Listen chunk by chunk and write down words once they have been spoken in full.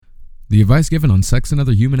The advice given on sex and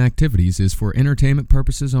other human activities is for entertainment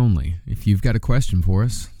purposes only. If you've got a question for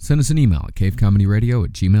us, send us an email at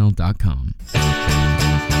cavecomedyradio@gmail.com.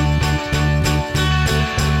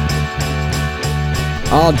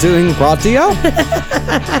 Doing radio?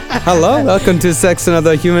 Hello, welcome to Sex and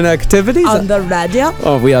Other Human Activities. On the radio.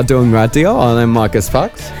 Oh, we are doing radio. I'm Marcus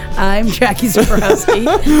Fox. I'm Jackie Zabrowski.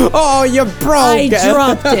 Oh, you broke I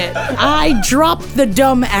dropped it. I dropped the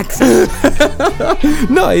dumb accent.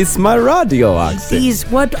 No, it's my radio accent.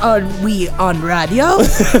 What are we on radio?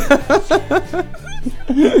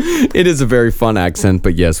 It is a very fun accent,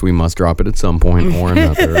 but yes, we must drop it at some point or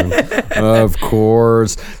another. Of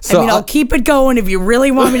course. So I'll keep it going if you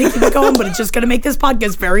really want me to keep it going, but it's just going to make this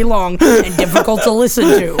podcast very long and difficult to listen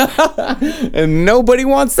to. And nobody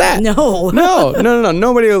wants that. No. No.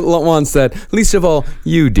 Nobody wants that. Least of all,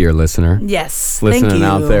 you, dear listener. Yes. Listening thank you.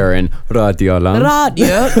 out there in Radio Land.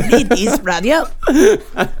 Radio. It is radio.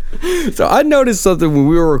 So I noticed something when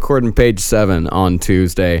we were recording page 7 on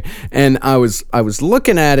Tuesday, and I was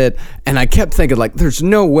looking at it, and I kept thinking, like, there's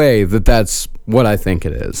no way that that's what I think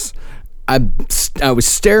it is. I was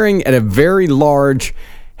staring at a very large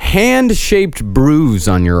hand-shaped bruise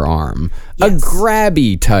on your arm, yes. A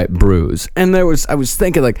grabby type bruise, and I was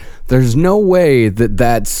thinking, like, there's no way that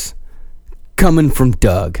that's coming from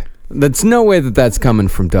Doug. There's no way that that's coming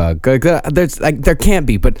from Doug. There can't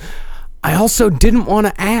be, but I also didn't want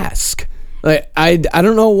to ask. Like, I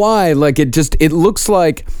don't know why. Like, it looks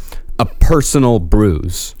like a personal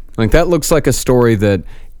bruise. Like, that looks like a story that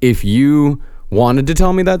if you wanted to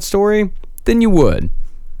tell me that story, then you would.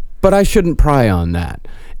 But I shouldn't pry on that.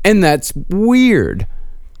 And that's weird.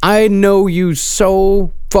 I know you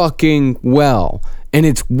so fucking well. And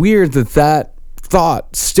it's weird that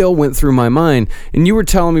thought still went through my mind. And you were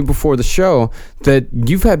telling me before the show that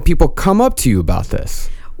you've had people come up to you about this.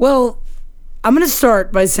 Well, I'm going to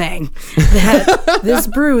start by saying that this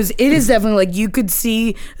bruise, it is definitely like you could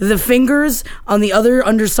see the fingers on the other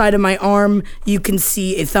underside of my arm. You can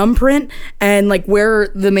see a thumbprint, and like where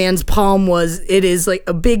the man's palm was, it is like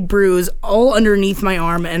a big bruise all underneath my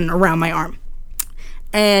arm and around my arm.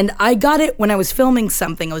 And I got it when I was filming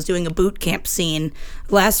something. I was doing a boot camp scene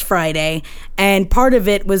last Friday, and part of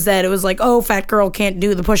it was that it was like, oh, fat girl can't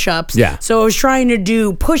do the push-ups. Yeah. So I was trying to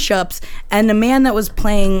do push-ups, and the man that was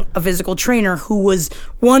playing a physical trainer, who was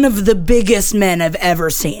one of the biggest men I've ever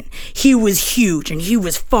seen. He was huge, and he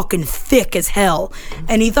was fucking thick as hell.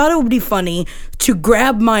 And he thought it would be funny to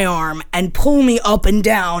grab my arm and pull me up and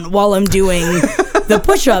down while I'm doing the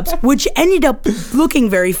push-ups, which ended up looking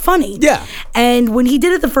very funny. Yeah. And when he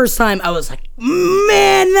did it the first time, I was like,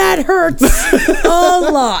 man, that hurts a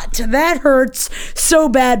lot. That hurts so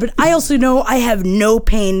bad. But I also know I have no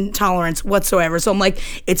pain tolerance whatsoever. So I'm like,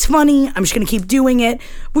 it's funny. I'm just going to keep doing it,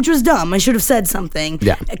 which was dumb. I should have said something.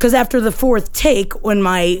 Yeah. Because after the fourth take, when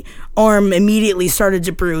my arm immediately started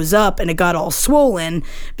to bruise up and it got all swollen,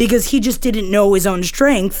 because he just didn't know his own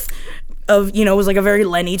strength, of, it was like a very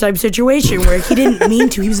Lenny type situation where he didn't mean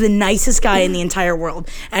to. He was the nicest guy in the entire world.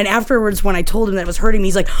 And afterwards, when I told him that it was hurting me,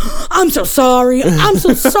 he's like, I'm so sorry. I'm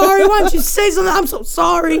so sorry. Why don't you say something? I'm so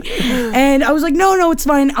sorry. And I was like, no, it's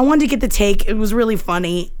fine. I wanted to get the take. It was really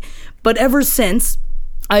funny. But ever since,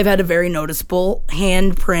 I've had a very noticeable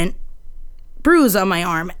handprint bruise on my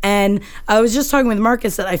arm. And I was just talking with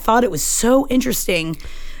Marcus that I thought it was so interesting.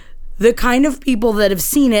 The kind of people that have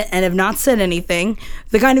seen it and have not said anything,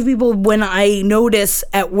 the kind of people when I notice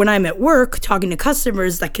when I'm at work talking to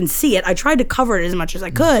customers that can see it, I tried to cover it as much as I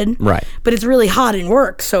could. Right. But it's really hot in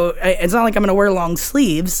work, so it's not like I'm going to wear long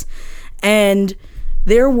sleeves. And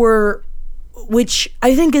there were, which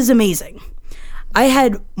I think is amazing, I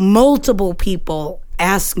had multiple people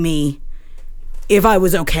ask me if I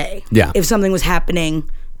was okay. Yeah. If something was happening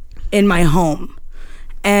in my home.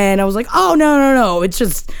 And I was like, oh, no. It's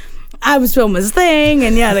just, I was filming this thing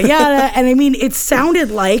and yada, yada. And I mean, it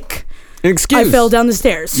sounded like an excuse. I fell down the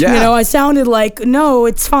stairs. Yeah. I sounded like, no,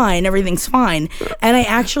 it's fine. Everything's fine. And I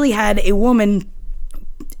actually had a woman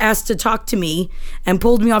asked to talk to me and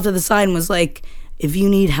pulled me off to the side and was like, if you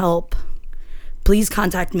need help, please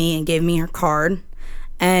contact me, and gave me her card.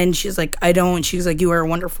 And she's like, she's like, you are a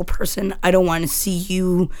wonderful person. I don't want to see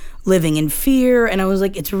you living in fear. And I was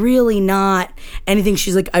like, it's really not anything.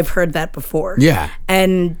 She's like, I've heard that before. Yeah.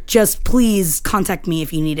 And just please contact me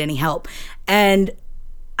if you need any help. And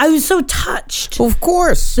I was so touched. Well, of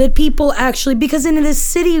course. That people actually, because in this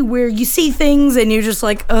city where you see things and you're just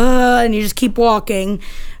like, and you just keep walking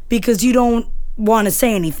because you don't want to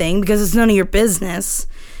say anything because it's none of your business.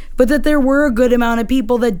 But that there were a good amount of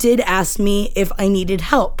people that did ask me if I needed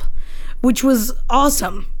help, which was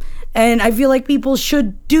awesome. And I feel like people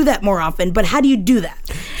should do that more often. But how do you do that?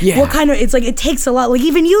 Yeah. It's like it takes a lot. Like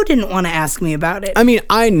even you didn't want to ask me about it. I mean,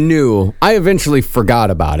 I eventually forgot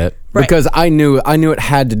about it Right. because I knew it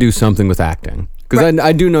had to do something with acting. Because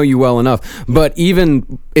I do know you well enough. But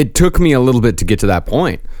even it took me a little bit to get to that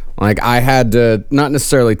point. Like I had to not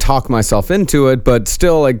necessarily talk myself into it, but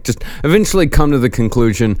still like just eventually come to the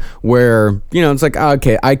conclusion where, it's like,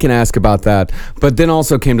 okay, I can ask about that. But then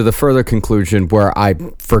also came to the further conclusion where I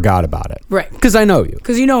forgot about it. Right. Because I know you.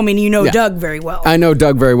 Because you know Doug very well. I know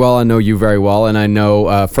Doug very well. I know you very well. And I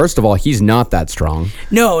know, first of all, he's not that strong.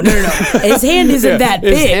 No. His hand isn't that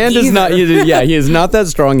big. His hand is not, he is not that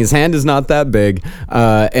strong. His hand is not that big.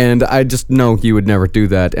 And I just know he would never do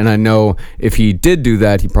that. And I know if he did do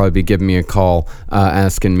that, he'd probably be giving me a call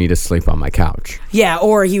asking me to sleep on my couch. Yeah,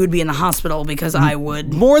 or he would be in the hospital because I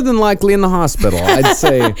would. More than likely in the hospital, I'd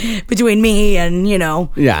say. Between me and,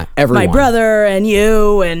 Yeah, everyone. my brother and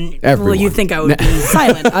you and Everyone. well, you think I would be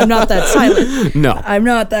silent. I'm not that silent. No. I'm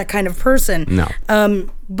not that kind of person. No.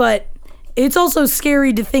 But it's also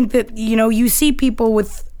scary to think that, you see people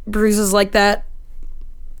with bruises like that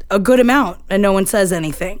a good amount and no one says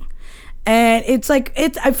anything. And it's like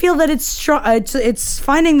I feel that it's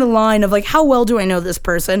finding the line of like, how well do I know this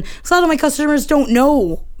person? Because a lot of my customers don't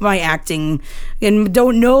know my acting and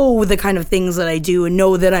don't know the kind of things that I do and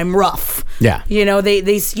know that I'm rough. Yeah.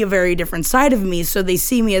 They see a very different side of me, so they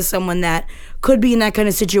see me as someone that could be in that kind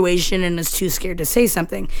of situation and is too scared to say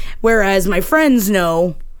something. Whereas my friends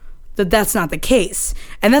know that that's not the case.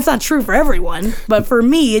 And that's not true for everyone, but for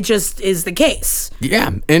me, it just is the case.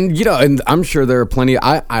 Yeah, and and I'm sure there are plenty.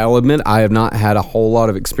 I'll admit I have not had a whole lot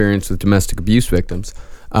of experience with domestic abuse victims,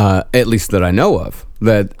 at least that I know of,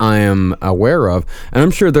 that I am aware of. And I'm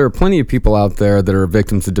sure there are plenty of people out there that are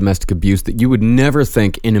victims of domestic abuse that you would never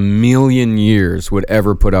think in a million years would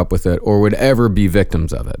ever put up with it or would ever be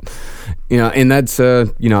victims of it. And that's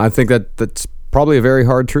I think that's probably a very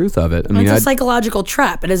hard truth of it. I mean, it's a psychological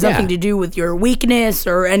trap. It has nothing to do with your weakness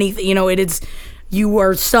or anything. You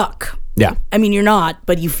are stuck. Yeah. I mean, you're not,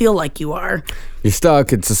 but you feel like you are. You're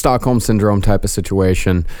stuck. It's a Stockholm Syndrome type of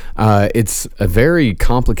situation. It's a very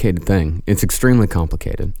complicated thing. It's extremely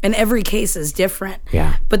complicated. And every case is different.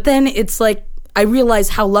 Yeah. But then it's like, I realize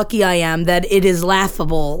how lucky I am that it is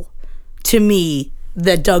laughable to me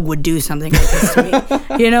that Doug would do something like this to me.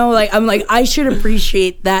 I'm like, I should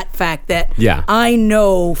appreciate that fact that I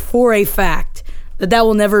know for a fact that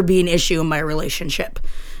will never be an issue in my relationship.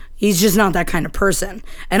 He's just not that kind of person.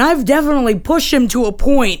 And I've definitely pushed him to a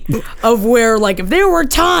point of where, like, if there were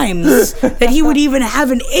times that he would even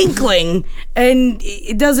have an inkling and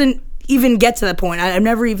it doesn't even get to that point. I'm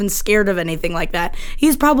never even scared of anything like that.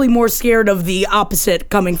 He's probably more scared of the opposite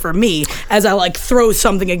coming from me as I like throw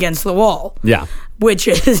something against the wall. Yeah. Which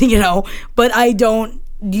is, but I don't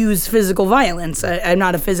use physical violence. I'm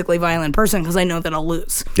not a physically violent person because I know that I'll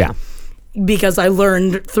lose. Yeah. Because I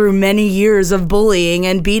learned through many years of bullying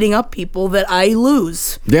and beating up people that I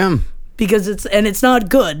lose. Yeah. Because it's not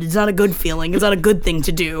good. It's not a good feeling. It's not a good thing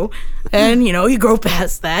to do. And, you grow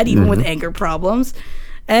past that, even with anger problems.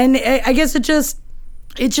 And I guess it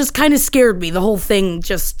just kind of scared me, the whole thing,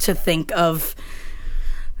 just to think of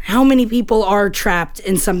how many people are trapped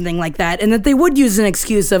in something like that, and that they would use an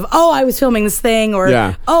excuse of, oh, I was filming this thing,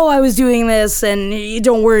 or, oh, I was doing this, and you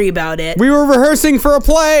don't worry about it. We were rehearsing for a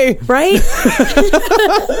play. Right?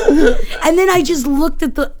 And then I just looked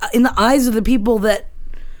in the eyes of the people that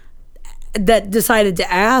decided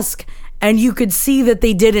to ask, and you could see that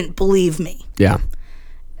they didn't believe me. Yeah.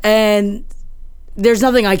 And there's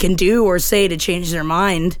nothing I can do or say to change their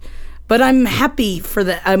mind. But I'm happy for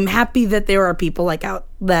that. I'm happy that there are people like out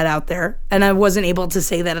there. And I wasn't able to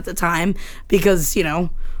say that at the time because,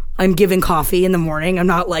 I'm giving coffee in the morning. I'm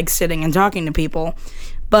not like sitting and talking to people.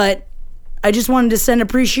 But I just wanted to send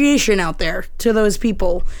appreciation out there to those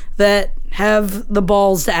people that have the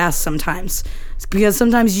balls to ask sometimes. It's because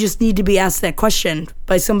sometimes you just need to be asked that question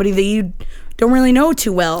by somebody that you don't really know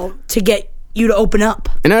too well to get you to open up.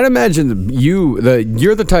 And I'd imagine you're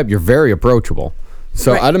the type, you're very approachable.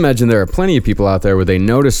 So I'd imagine there are plenty of people out there where they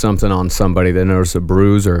notice something on somebody, they notice a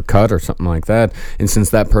bruise or a cut or something like that, and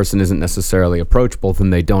since that person isn't necessarily approachable, then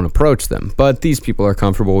they don't approach them. But these people are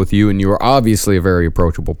comfortable with you, and you are obviously a very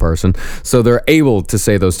approachable person, so they're able to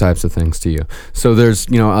say those types of things to you. So there's,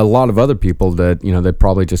 a lot of other people that, they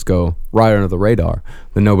probably just go right under the radar,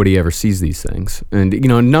 that nobody ever sees these things. And,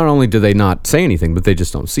 not only do they not say anything, but they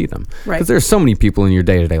just don't see them. Right. Because there's so many people in your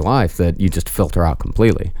day-to-day life that you just filter out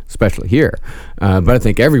completely, especially here. But I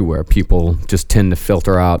think everywhere people just tend to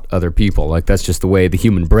filter out other people. Like that's just the way the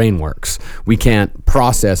human brain works. We can't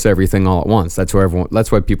process everything all at once. That's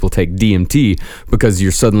why people take DMT, because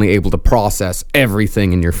you're suddenly able to process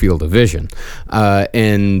everything in your field of vision.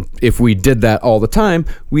 And if we did that all the time,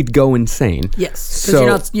 we'd go insane. Yes,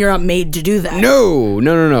 because you're not made to do that.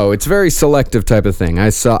 No. It's a very selective type of thing.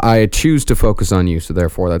 I choose to focus on you, so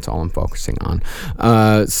therefore that's all I'm focusing on.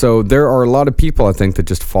 So there are a lot of people, I think, that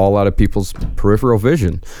just fall out of people's peripheral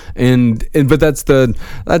vision, but that's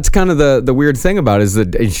kind of the weird thing about it, is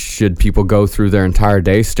that should people go through their entire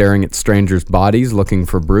day staring at strangers' bodies looking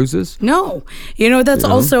for bruises? No, that's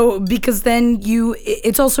also because then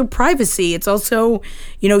it's also privacy. It's also,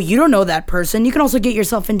 you don't know that person. You can also get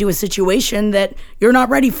yourself into a situation that you're not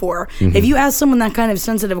ready for. Mm-hmm. If you ask someone that kind of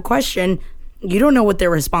sensitive question, you don't know what their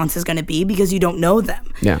response is going to be because you don't know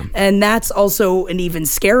them. Yeah. And that's also an even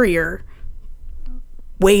scarier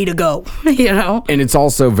way to go, And it's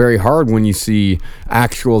also very hard when you see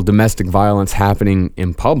actual domestic violence happening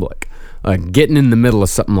in public. Like getting in the middle of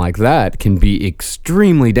something like that can be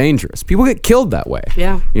extremely dangerous. People get killed that way.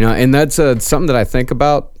 Yeah. And that's something that I think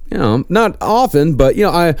about, not often, but,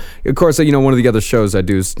 one of the other shows I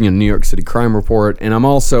do is, New York City Crime Report. And I'm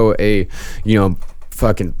also a,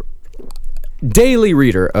 fucking daily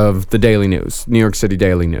reader of the Daily News, New York City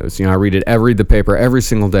Daily News. I read the paper every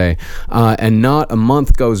single day, and not a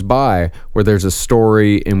month goes by where there's a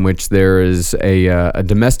story in which there is a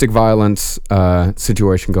domestic violence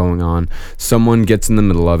situation going on. Someone gets in the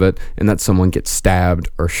middle of it, and that someone gets stabbed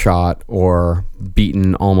or shot or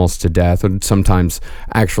beaten almost to death, or sometimes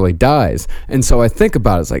actually dies. And so I think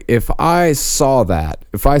about it, it's like, if I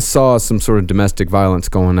saw some sort of domestic violence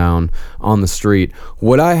going on the street,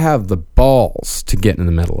 would I have the balls to get in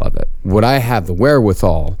the middle of it? Would I have the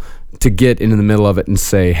wherewithal to get into the middle of it and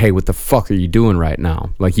say, hey, what the fuck are you doing right now?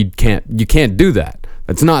 Like, you can't do that.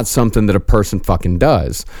 That's not something that a person fucking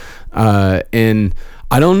does. And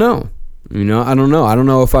I don't know. I don't know. I don't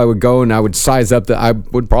know if I would go and I would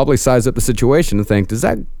probably size up the situation and think, does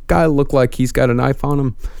that guy look like he's got a knife on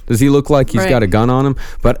him? Does he look like he's got a gun on him?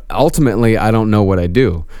 But ultimately, I don't know what I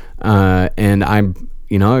do. And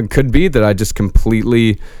it could be that I just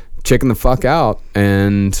completely chicken the fuck out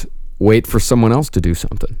and wait for someone else to do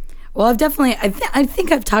something. Well, I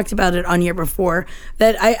think I've talked about it on here before,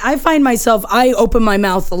 that I find myself, I open my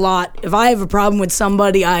mouth a lot. If I have a problem with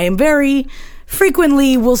somebody, I am very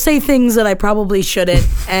frequently will say things that I probably shouldn't,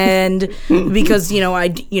 and because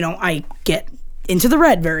I get into the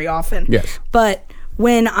red very often. Yes. But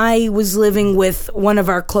when I was living with one of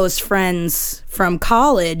our close friends from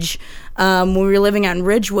college, when we were living out in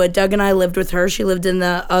Ridgewood, Doug and I lived with her. She lived in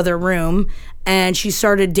the other room, and she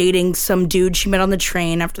started dating some dude she met on the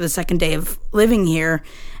train after the second day of living here,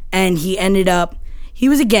 and he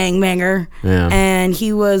was a gangbanger, and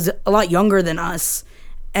he was a lot younger than us,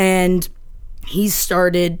 and he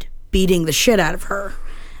started beating the shit out of her.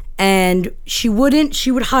 And she would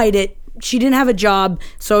hide it. She didn't have a job,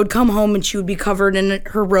 so I would come home and she would be covered in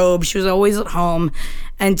her robe. She was always at home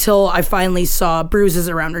until I finally saw bruises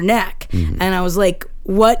around her neck. Mm-hmm. And I was like,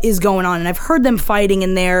 what is going on? And I've heard them fighting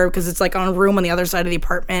in there because it's like on a room on the other side of the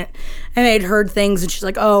apartment. And I had heard things, and she's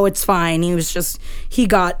like, oh, it's fine. He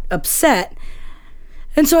got upset.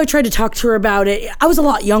 And so I tried to talk to her about it. I was a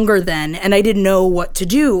lot younger then, and I didn't know what to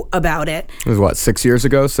do about it. It was what, 6 years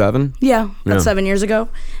ago, 7? Yeah, about 7 years ago.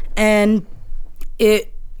 And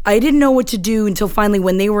I didn't know what to do until finally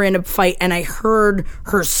when they were in a fight, and I heard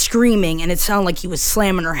her screaming, and it sounded like he was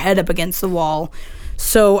slamming her head up against the wall.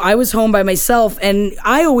 So I was home by myself, and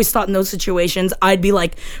I always thought in those situations, I'd be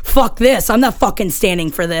like, fuck this, I'm not fucking standing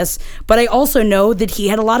for this. But I also know that he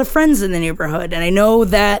had a lot of friends in the neighborhood, and I know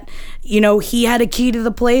that, he had a key to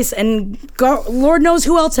the place, and Lord knows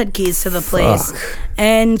who else had keys to the place. Fuck.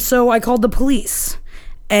 And so I called the police,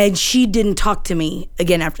 and she didn't talk to me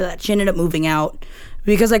again after that. She ended up moving out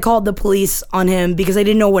because I called the police on him because I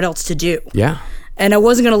didn't know what else to do. Yeah. And I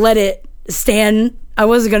wasn't going to let it stand. I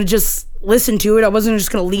wasn't going to just listen to it. I wasn't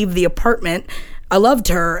just going to leave the apartment. I loved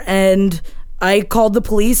her, and I called the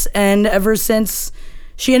police, and ever since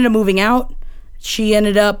she ended up moving out, she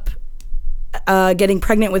ended up getting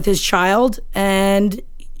pregnant with his child, and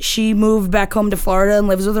she moved back home to Florida and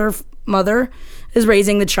lives with her mother, is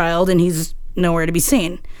raising the child, and he's nowhere to be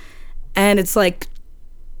seen. And it's like,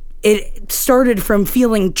 it started from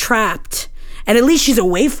feeling trapped, and at least she's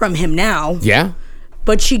away from him now. Yeah.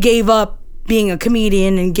 But she gave up being a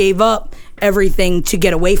comedian and gave up everything to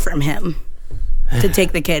get away from him, to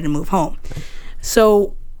take the kid and move home.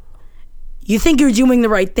 So you think you're doing the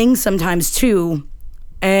right thing sometimes too,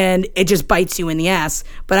 and it just bites you in the ass.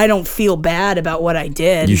 But I don't feel bad about what I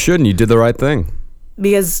did. You shouldn't. You did the right thing.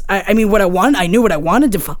 because I mean, I knew what I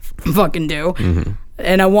wanted to fucking do,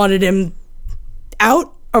 and I wanted him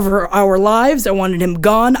out of our lives. I wanted him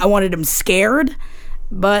gone. I wanted him scared,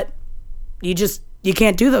 but you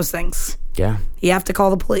can't do those things. Yeah. You have to call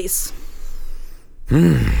the police.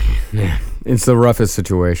 Yeah. It's the roughest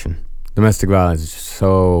situation. Domestic violence is just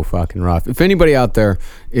so fucking rough. If anybody out there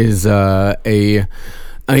is if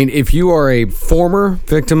you are a former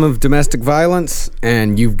victim of domestic violence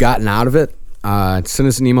and you've gotten out of it, send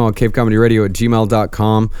us an email at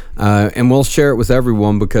cavecomedyradio@gmail.com, and we'll share it with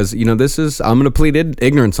everyone, because, I'm going to plead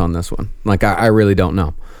ignorance on this one. Like, I really don't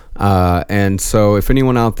know. And so if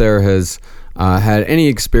anyone out there has had any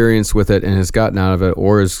experience with it and has gotten out of it,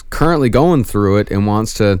 or is currently going through it and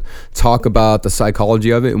wants to talk about the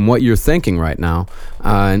psychology of it and what you're thinking right now,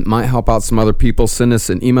 and might help out some other people, send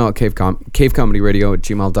us an email at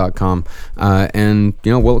cavecomedyradio@gmail.com, and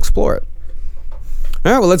we'll explore it.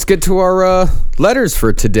 All right, well, let's get to our letters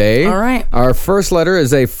for today. All right. Our first letter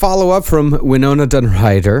is a follow-up from Winona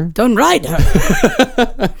Dunrider.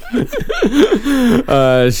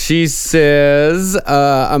 She says,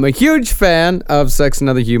 I'm a huge fan of Sex and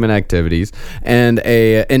Other Human Activities, and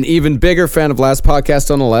an even bigger fan of Last Podcast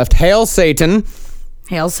on the Left. Hail Satan.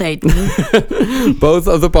 Hail Satan. Both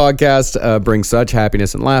of the podcasts bring such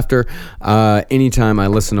happiness and laughter. Anytime I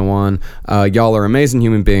listen to one, y'all are amazing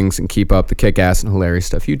human beings and keep up the kick-ass and hilarious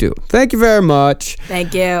stuff you do. Thank you very much.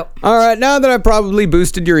 Thank you. All right, now that I've probably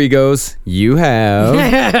boosted your egos, you have.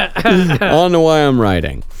 On to why I'm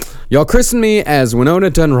writing. Y'all christened me as Winona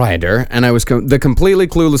Dunrider, and I was the completely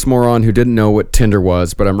clueless moron who didn't know what Tinder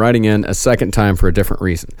was, but I'm writing in a second time for a different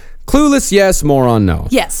reason. Clueless, yes. Moron, no.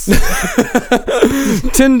 Yes.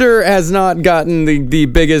 Tinder has not gotten the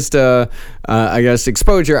biggest,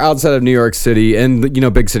 exposure outside of New York City and,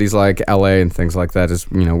 big cities like LA and things like that, as,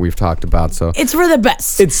 we've talked about. So it's for the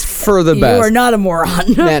best. It's for the best. You are not a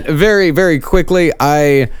moron. And very, very quickly,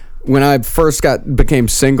 when I first became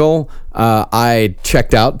single, I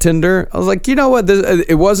checked out Tinder. I was like, you know what?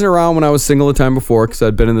 It wasn't around when I was single the time before, because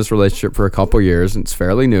I'd been in this relationship for a couple years and it's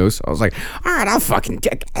fairly new. So I was like, all right, I'll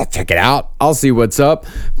check it out. I'll see what's up.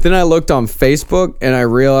 Then I looked on Facebook and I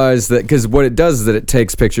realized that, because what it does is that it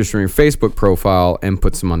takes pictures from your Facebook profile and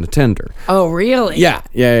puts them onto Tinder. Oh, really? Yeah.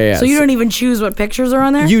 So you don't even choose what pictures are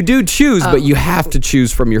on there? You do choose, but you have to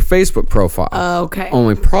choose from your Facebook profile. Okay.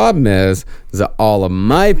 Only problem is that all of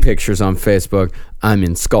my pictures on Facebook, I'm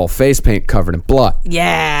in skull face paint covered in blood.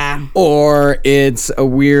 Yeah. Or it's a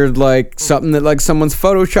weird, something that, someone's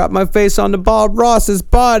photoshopped my face onto Bob Ross's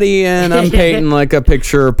body, and I'm painting, a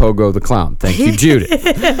picture of Pogo the Clown. Thank you, Judith.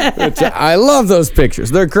 I love those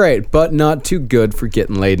pictures. They're great, but not too good for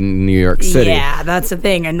getting laid in New York City. Yeah, that's the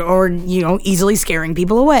thing. Or easily scaring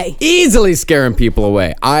people away. Easily scaring people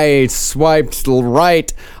away. I swiped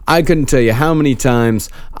right. I couldn't tell you how many times.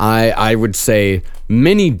 I would say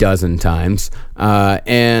many dozen times,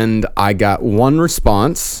 and I got one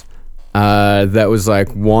response that was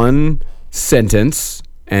one sentence,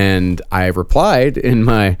 and I replied in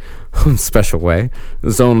my own special way.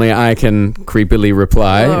 There's only I can creepily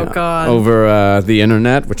reply over the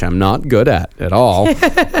internet, which I'm not good at all.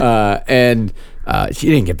 And she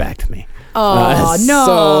didn't get back to me. Oh, no.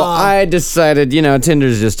 So I decided,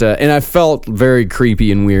 Tinder's just and I felt very creepy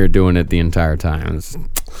and weird doing it the entire time.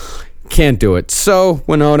 Can't do it. So,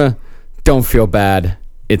 Winona, don't feel bad.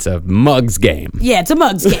 It's a mugs game. Yeah, it's a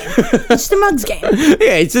mugs game. It's just a mugs game.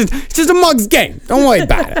 Yeah, it's just a mugs game. Don't worry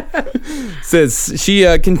about it. She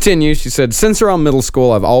continues. She said, since around middle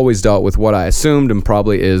school, I've always dealt with what I assumed and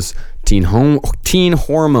probably is teen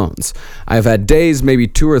hormones. I've had days, maybe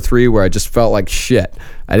 2 or 3, where I just felt like shit.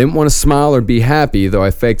 I didn't want to smile or be happy, though I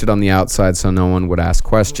faked it on the outside so no one would ask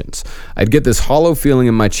questions. I'd get this hollow feeling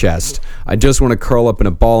in my chest. I just want to curl up in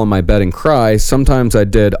a ball in my bed and cry. Sometimes I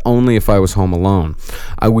did, only if I was home alone.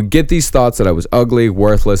 I would get these thoughts that I was ugly,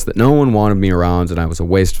 worthless, that no one wanted me around, and I was a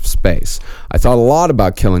waste of space. I thought a lot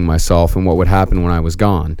about killing myself and what would happen when I was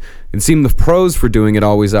gone. It seemed the pros for doing it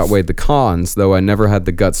always outweighed the cons, though I never had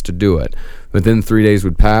the guts to do it. But then 3 days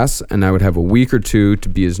would pass, and I would have a week or 2 to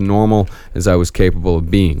be as normal as I was capable of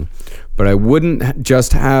being. But I wouldn't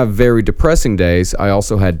just have very depressing days. I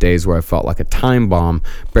also had days where I felt like a time bomb,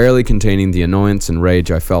 barely containing the annoyance and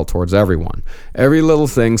rage I felt towards everyone. Every little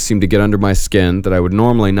thing seemed to get under my skin that I would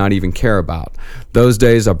normally not even care about. Those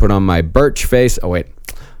days I put on my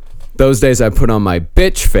Those days I put on my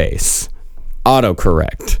bitch face.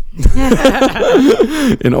 Autocorrect.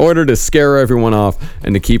 In order to scare everyone off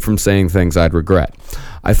and to keep from saying things I'd regret.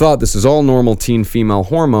 I thought this is all normal teen female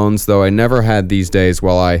hormones, though I never had these days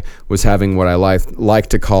while I was having what I like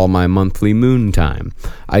to call my monthly moon time.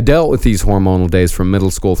 I dealt with these hormonal days from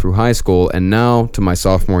middle school through high school and now to my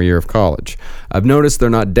sophomore year of college. I've noticed they're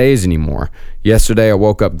not days anymore. Yesterday I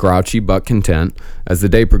woke up grouchy but content. As the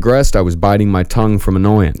day progressed, I was biting my tongue from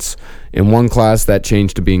annoyance. In one class, that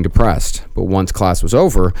changed to being depressed. But once class was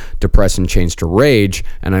over, depression changed to rage,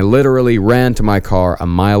 and I literally ran to my car a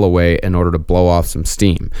mile away in order to blow off some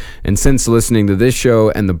steam. And since listening to this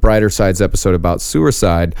show and the Brighter Sides episode about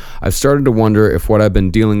suicide, I've started to wonder if what I've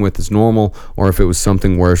been dealing with is normal or if it was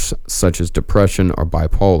something worse, such as depression or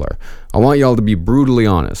bipolar. I want y'all to be brutally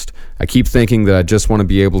honest. I keep thinking that I just want to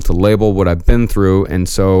be able to label what I've been through, and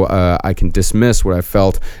so I can dismiss what I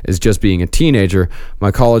felt as just being a teenager.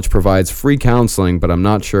 My college provides free counseling, but I'm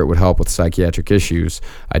not sure it would help with psychiatric issues.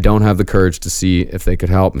 I don't have the courage to see if they could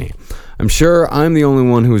help me. I'm sure I'm the only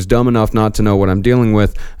one who is dumb enough not to know what I'm dealing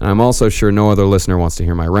with, and I'm also sure no other listener wants to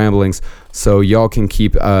hear my ramblings, so y'all can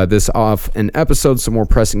keep this off an episode so more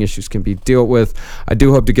pressing issues can be dealt with. I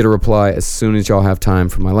do hope to get a reply as soon as y'all have time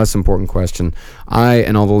for my less important question. I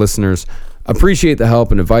and all the listeners appreciate the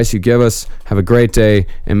help and advice you give us. Have a great day,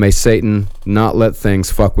 and may Satan not let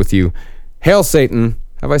things fuck with you. Hail Satan.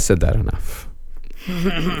 Have I said that enough?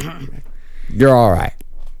 You're all right.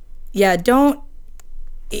 Yeah,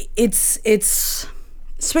 it's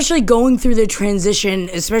especially going through the transition,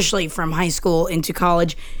 especially from high school into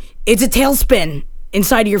college, it's a tailspin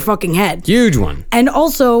inside of your fucking head. Huge one. And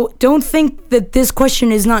also, don't think that this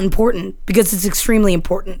question is not important, because it's extremely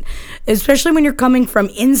important. Especially when you're coming from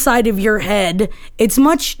inside of your head, it's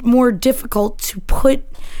much more difficult to put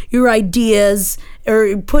your ideas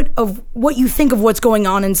or put of what you think of what's going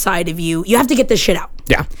on inside of you. You have to get this shit out.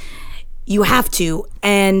 Yeah. You have to.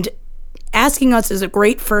 And asking us is a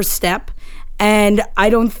great first step. And I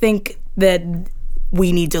don't think that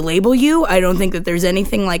we need to label you. I don't think that there's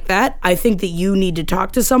anything like that. I think that you need to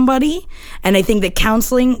talk to somebody. And I think that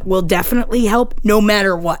counseling will definitely help no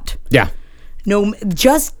matter what. Yeah. No,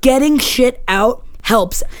 just getting shit out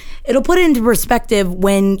helps. It'll put it into perspective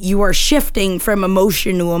when you are shifting from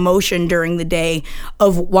emotion to emotion during the day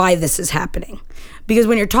of why this is happening. Because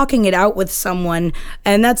when you're talking it out with someone,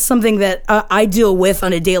 and that's something that I deal with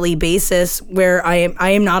on a daily basis, where I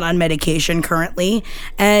am not on medication currently,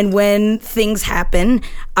 and when things happen,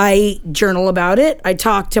 I journal about it, I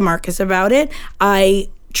talk to Marcus about it, I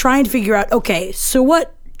try and figure out, okay, so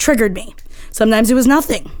what triggered me? Sometimes it was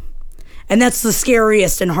nothing. And that's the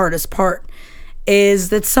scariest and hardest part, is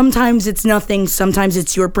that sometimes it's nothing, sometimes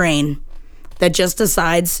it's your brain that just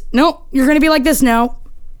decides, no, you're going to be like this now,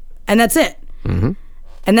 and that's it. Mm-hmm.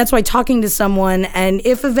 And that's why talking to someone, and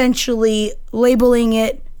if eventually labeling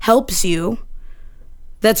it helps you,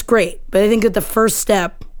 that's great. But I think that the first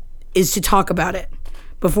step is to talk about it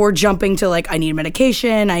before jumping to like, I need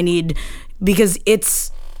medication, because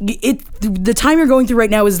the time you're going through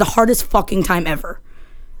right now is the hardest fucking time ever.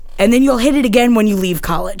 And then you'll hit it again when you leave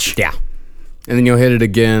college. Yeah. And then you'll hit it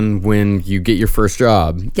again when you get your first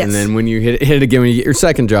job. Yes. And then when you hit it again when you get your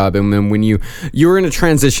second job. And then when you're in a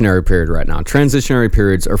transitionary period right now. Transitionary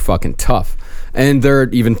periods are fucking tough. And they're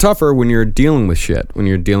even tougher when you're dealing with shit, when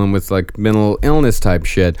you're dealing with like mental illness type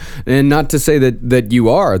shit. And not to say that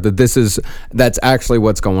that's actually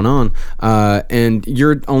what's going on. And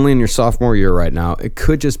you're only in your sophomore year right now. It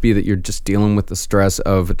could just be that you're just dealing with the stress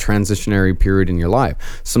of a transitionary period in your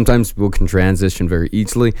life. Sometimes people can transition very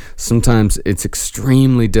easily. Sometimes it's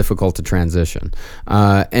extremely difficult to transition.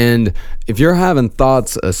 And if you're having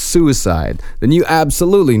thoughts of suicide, then you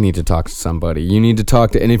absolutely need to talk to somebody. You need to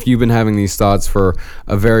talk to, and if you've been having these thoughts for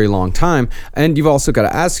a very long time, and you've also got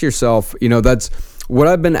to ask yourself, that's what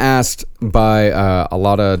I've been asked by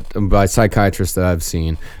by psychiatrists that I've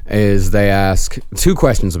seen, is they ask two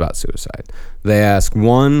questions about suicide. They ask,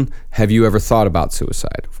 one, have you ever thought about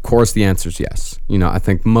suicide? Of course, the answer is yes. I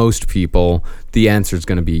think most people, the answer is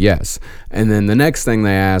going to be yes. And then the next thing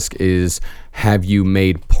they ask is, have you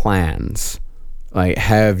made plans? Like,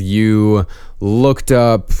 have you looked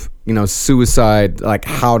up, suicide, like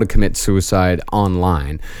how to commit suicide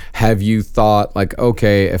online? Have you thought like,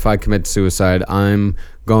 okay, if I commit suicide, I'm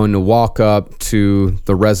going to walk up to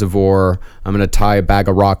the reservoir, I'm going to tie a bag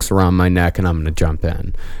of rocks around my neck, and I'm going to jump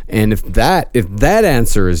in. And if that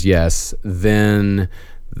answer is yes, then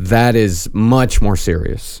that is much more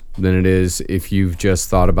serious than it is if you've just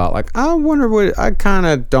thought about like, I wonder what, I kind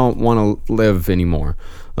of don't want to live anymore.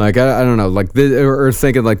 Like, I don't know, like, or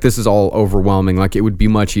thinking, like, this is all overwhelming. Like, it would be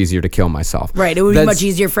much easier to kill myself. Right. It would be much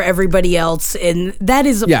easier for everybody else. And that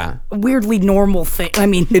is a weirdly normal thing. I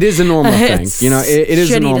mean, it is a normal thing. You know, it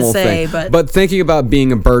is a normal thing. But thinking about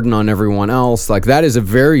being a burden on everyone else, like, that is a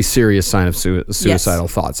very serious sign of suicidal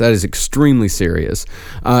thoughts. That is extremely serious.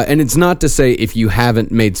 And it's not to say if you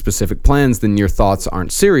haven't made specific plans, then your thoughts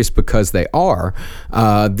aren't serious, because they are.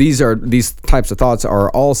 These types of thoughts are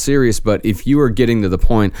all serious, but if you are getting to the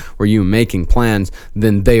point where you're making plans,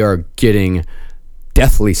 then they are getting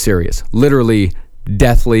deathly serious. Literally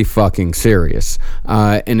deathly fucking serious.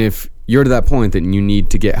 And if you're to that point, then you need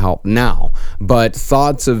to get help now. But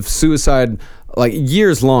thoughts of suicide, like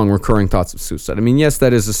years-long recurring thoughts of suicide, I mean, yes,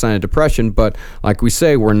 that is a sign of depression, but like we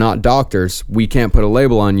say, we're not doctors. We can't put a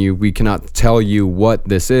label on you. We cannot tell you what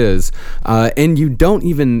this is. And you don't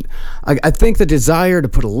even... I think the desire to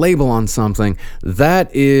put a label on something,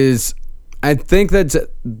 I think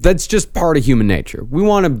that's just part of human nature. You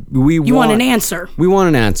want an answer. We want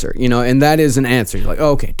an answer, you know, and that is an answer. You're like,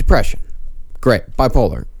 oh, okay, depression, great.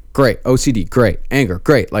 Bipolar, great. OCD, great. Anger,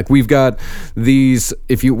 great. Like, we've got these.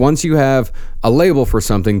 Once you have a label for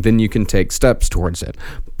something, then you can take steps towards it.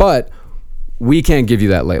 But we can't give you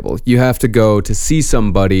that label. You have to go to see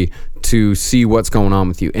somebody to see what's going on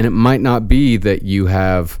with you, and it might not be that you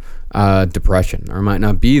have depression, or it might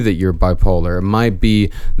not be that you're bipolar. It might be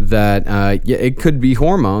that it could be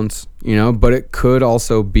hormones, you know, but it could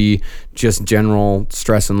also be just general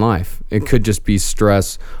stress in life. It could just be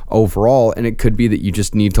stress overall, and it could be that you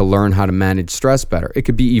just need to learn how to manage stress better. It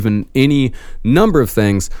could be even any number of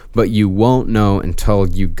things, but you won't know until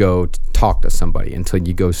you go talk to somebody, until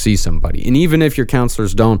you go see somebody. And even if your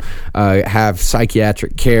counselors don't have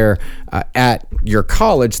psychiatric care at your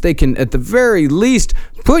college, they can at the very least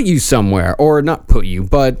put you somewhere, or not put you,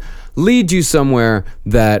 but lead you somewhere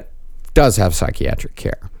that does have psychiatric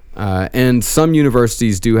care. And some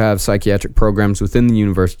universities do have psychiatric programs within the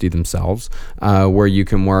university themselves, where you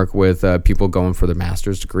can work with people going for their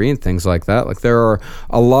master's degree and things like that. Like, there are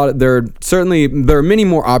many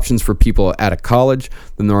more options for people at a college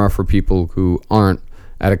than there are for people who aren't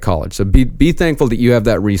at a college. So be thankful that you have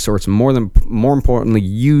that resource, and more importantly,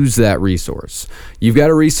 use that resource. You've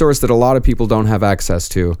got a resource that a lot of people don't have access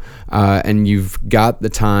to, and you've got the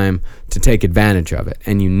time to take advantage of it,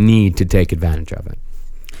 and you need to take advantage of it.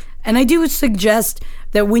 And I do suggest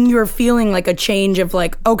that when you're feeling like a change of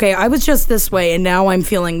like, okay, I was just this way and now I'm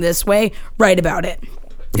feeling this way, write about it.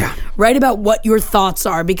 Yeah. Write about what your thoughts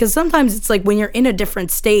are, because sometimes it's like when you're in a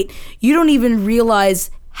different state, you don't even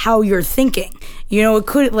realize how you're thinking. You know,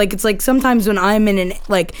 it's like sometimes when I'm in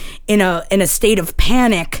a state of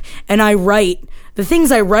panic and I write, the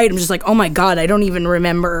things I write, I'm just like, oh my God, I don't even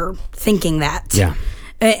remember thinking that. Yeah.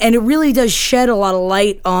 And it really does shed a lot of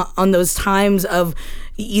light on those times of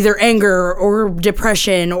either anger or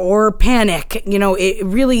depression or panic. You know,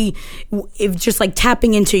 it's just like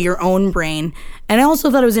tapping into your own brain. And I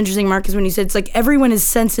also thought it was interesting, Marcus, when you said it's like everyone is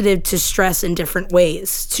sensitive to stress in different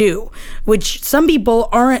ways too, which some people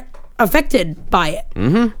aren't affected by it.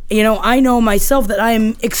 Mm-hmm. You know, I know myself that I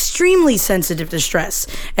am extremely sensitive to stress,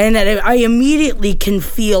 and that I immediately can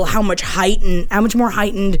feel how much more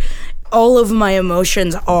heightened all of my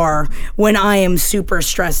emotions are when I am super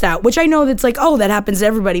stressed out, which I know that's like, oh, that happens to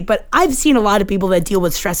everybody, but I've seen a lot of people that deal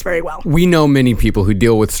with stress very well. We know many people who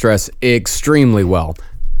deal with stress extremely well.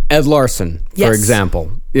 Ed Larson, for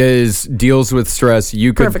example, deals with stress.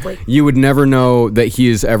 Perfectly. You would never know that he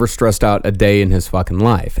is ever stressed out a day in his fucking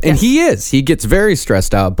life. And he is. He gets very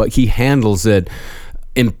stressed out, but he handles it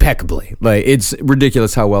impeccably. Like, it's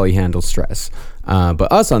ridiculous how well he handles stress.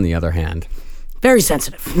 But us, on the other hand, very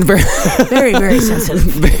sensitive. Very, very sensitive.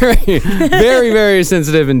 Very, very, very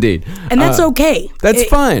sensitive indeed. And that's okay. That's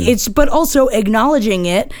fine. But also acknowledging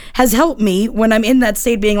it has helped me when I'm in that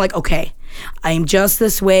state, being like, okay, I'm just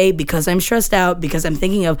this way because I'm stressed out, because I'm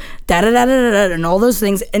thinking of da-da-da-da-da-da and all those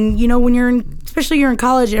things. And, you know, when especially you're in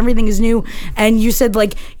college and everything is new, and you said,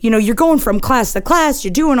 like, you know, you're going from class to class,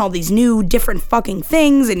 you're doing all these new different fucking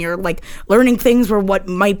things, and you're, like, learning things for what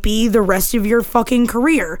might be the rest of your fucking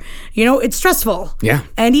career. You know, it's stressful. Yeah.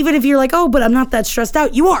 And even if you're like, oh, but I'm not that stressed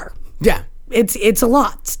out, you are. Yeah. It's a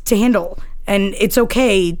lot to handle. And it's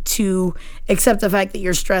okay to accept the fact that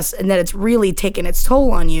you're stressed and that it's really taken its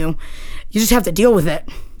toll on you. You just have to deal with it.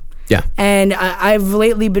 Yeah. And I've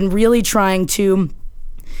lately been really trying to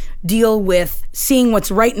deal with seeing what's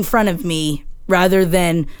right in front of me rather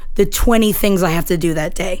than the 20 things I have to do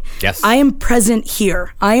that day. Yes. I am present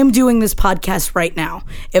here. I am doing this podcast right now.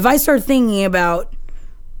 If I start thinking about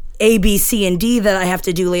A, B, C, and D that I have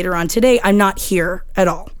to do later on today, I'm not here at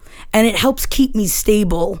all. And it helps keep me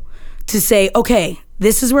stable to say, okay,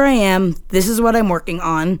 this is where I am, this is what I'm working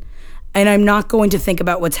on, and I'm not going to think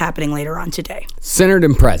about what's happening later on today. Centered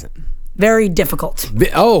and present. Very difficult.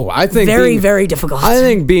 I think very difficult. I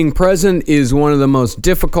think being present is one of the most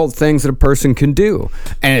difficult things that a person can do,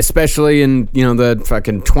 and especially in the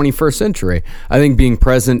fucking 21st century. I think being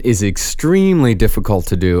present is extremely difficult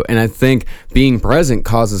to do, and I think being present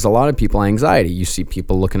causes a lot of people anxiety. You see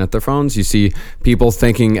people looking at their phones. You see people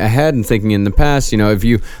thinking ahead and thinking in the past. If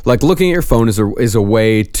you looking at your phone is a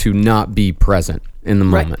way to not be present in the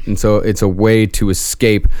moment. Right. And so it's a way to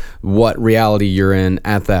escape what reality you're in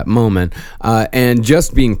at that moment. And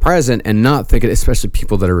just being present and not thinking, especially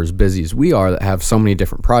people that are as busy as we are, that have so many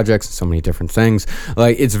different projects and so many different things,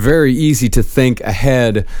 it's very easy to think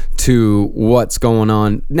ahead to what's going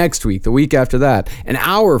on next week, the week after that, an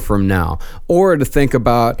hour from now, or to think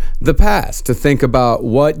about the past, to think about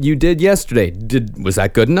what you did yesterday. Was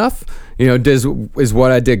that good enough? Is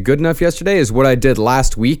what I did good enough yesterday? Is what I did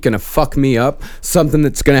last week going to fuck me up? Something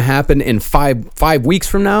that's going to happen in five weeks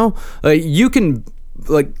from now? You can,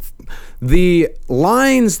 the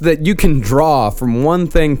lines that you can draw from one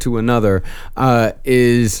thing to another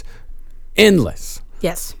is endless.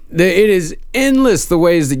 Yes. It is endless the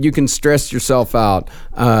ways that you can stress yourself out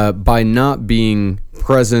by not being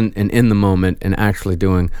present and in the moment and actually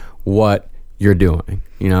doing what you're doing,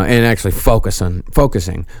 and actually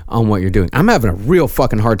focusing on what you're doing. I'm having a real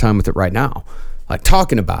fucking hard time with it right now,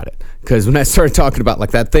 talking about it, because when I started talking about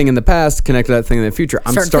that thing in the past connected to that thing in the future,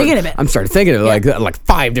 I'm starting thinking of it, like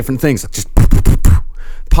 5 different things just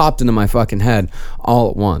popped into my fucking head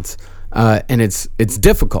all at once. And it's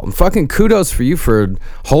difficult. And fucking kudos for you for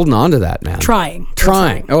holding on to that, man. Trying.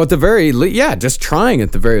 Oh, at the very least, just trying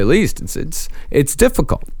at the very least. It's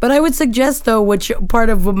difficult. But I would suggest, though, which part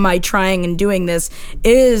of my trying and doing this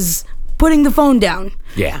is putting the phone down.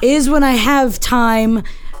 Yeah. Is when I have time,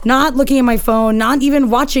 not looking at my phone, not even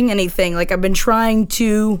watching anything. I've been trying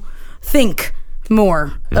to think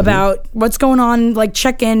more about what's going on,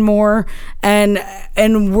 check in more,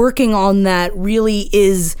 and working on that really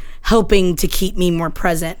is helping to keep me more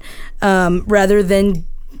present, rather than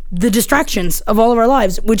the distractions of all of our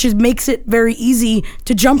lives, which makes it very easy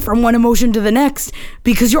to jump from one emotion to the next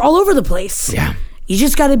because you're all over the place. Yeah. You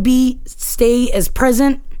just got to stay as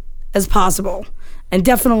present as possible, and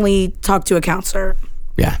definitely talk to a counselor.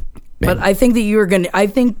 Yeah. Man. But I think that you are going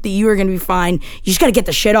to be fine. You just got to get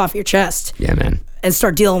the shit off your chest. Yeah, man. And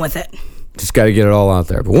start dealing with it. Just got to get it all out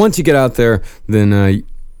there. But once you get out there, then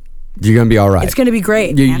you're going to be all right. It's going to be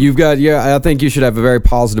great. I think you should have a very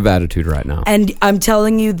positive attitude right now. And I'm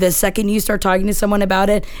telling you, the second you start talking to someone about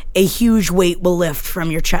it, a huge weight will lift from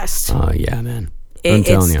your chest. Oh, yeah, man.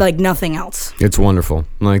 It's like nothing else. It's wonderful.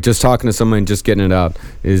 Just talking to someone and just getting it out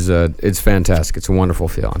it's fantastic. It's a wonderful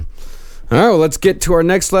feeling. All right, well, let's get to our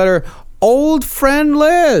next letter. Old friend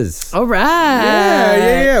Liz. All right.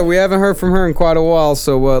 Yeah. We haven't heard from her in quite a while,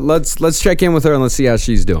 so let's check in with her and let's see how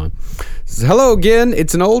she's doing. Says, hello again.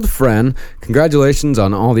 It's an old friend. Congratulations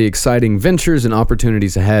on all the exciting ventures and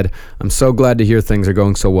opportunities ahead. I'm so glad to hear things are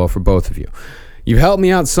going so well for both of you. You've helped me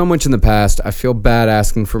out so much in the past. I feel bad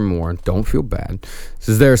asking for more. Don't feel bad.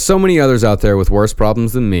 Says there are so many others out there with worse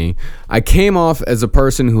problems than me. I came off as a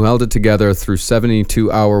person who held it together through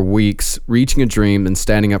 72-hour weeks, reaching a dream and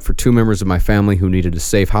standing up for 2 members of my family who needed a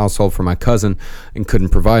safe household for my cousin and couldn't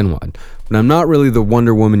provide one. But I'm not really the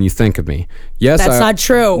Wonder Woman you think of me. Yes, that's not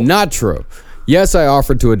true. Not true. Yes, I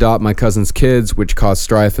offered to adopt my cousin's kids, which caused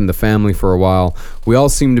strife in the family for a while. We all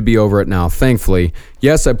seem to be over it now, thankfully.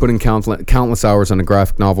 Yes, I put in countless hours on a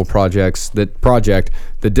graphic novel project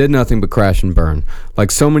that did nothing but crash and burn,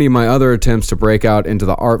 like so many of my other attempts to break out into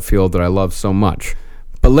the art field that I love so much.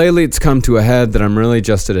 But lately it's come to a head that I'm really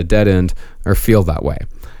just at a dead end, or feel that way.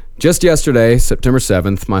 Just yesterday, September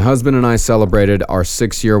 7th, my husband and I celebrated our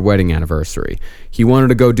 6-year wedding anniversary. He wanted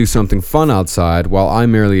to go do something fun outside, while I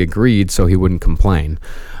merely agreed so he wouldn't complain.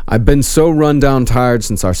 I've been so run down tired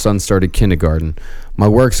since our son started kindergarten. My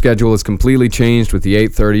work schedule is completely changed with the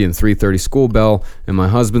 8:30 and 3:30 school bell, and my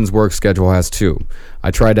husband's work schedule has too.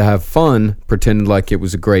 I tried to have fun, pretended like it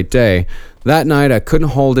was a great day. That night I couldn't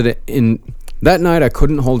hold it in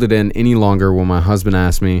any longer when my husband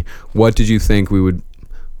asked me, Where did you think we would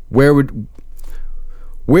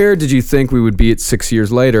be at 6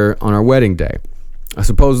 years later on our wedding day? A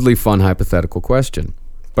supposedly fun hypothetical question.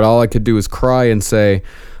 But all I could do was cry and say,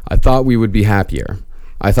 I thought we would be happier.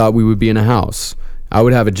 I thought we would be in a house. I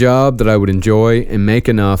would have a job that I would enjoy and make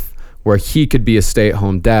enough where he could be a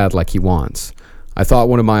stay-at-home dad like he wants. I thought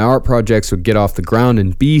one of my art projects would get off the ground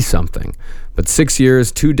and be something. But 6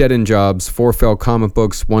 years, 2 dead-end jobs, 4 failed comic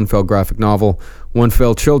books, 1 failed graphic novel, 1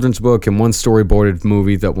 failed children's book, and 1 storyboarded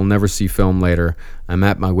movie that will never see film later. I'm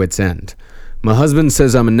at my wit's end. My husband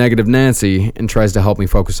says I'm a negative Nancy and tries to help me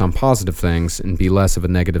focus on positive things and be less of a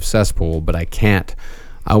negative cesspool, but I can't.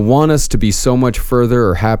 I want us to be so much further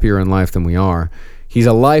or happier in life than we are. He's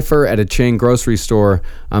a lifer at a chain grocery store.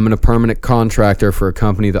 I'm a permanent contractor for a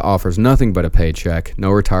company that offers nothing but a paycheck,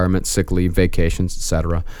 no retirement, sick leave, vacations,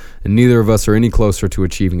 etc. And neither of us are any closer to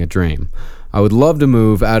achieving a dream. I would love to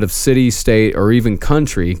move out of city, state, or even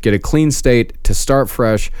country, get a clean state to start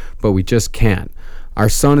fresh, but we just can't. Our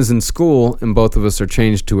son is in school, and both of us are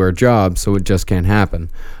changed to our jobs, so it just can't happen.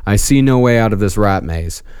 I see no way out of this rat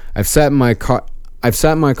maze. I've sat in my car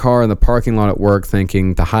in the parking lot at work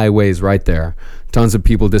thinking the highway's right there. Tons of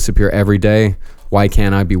people disappear every day. Why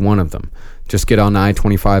can't I be one of them? Just get on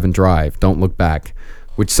I-25 and drive. Don't look back.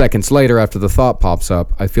 Which seconds later, after the thought pops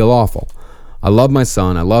up, I feel awful. I love my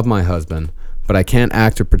son. I love my husband. But I can't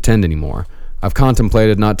act or pretend anymore. I've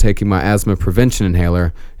contemplated not taking my asthma prevention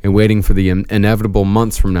inhaler and waiting for the inevitable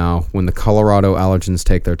months from now when the Colorado allergens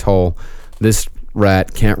take their toll. This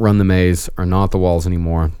rat can't run the maze or not the walls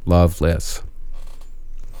anymore. Love, Liz.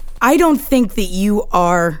 I don't think that you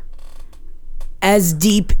are as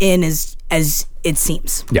deep in as it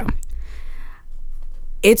seems. Yeah.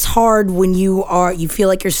 It's hard when you feel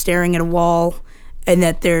like you're staring at a wall and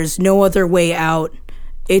that there's no other way out.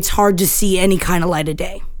 It's hard to see any kind of light of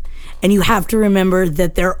day. And you have to remember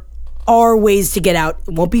that there are ways to get out.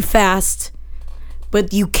 It won't be fast,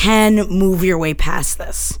 but you can move your way past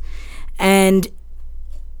this. And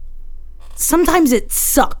sometimes it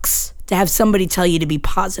sucks to have somebody tell you to be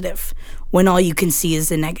positive when all you can see is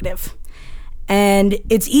the negative. And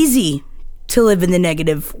it's easy to live in the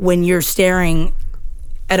negative when you're staring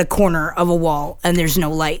at a corner of a wall and there's no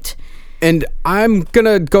light. And I'm going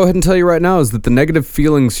to go ahead and tell you right now is that the negative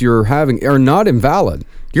feelings you're having are not invalid.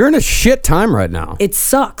 You're in a shit time right now. It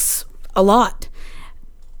sucks a lot.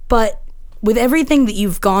 But with everything that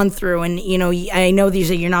you've gone through, and, you know, I know that you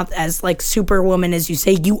say you're not as, like, superwoman as you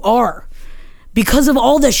say you are, because of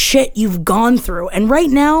all the shit you've gone through. And right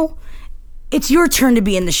now, it's your turn to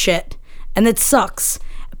be in the shit. And it sucks.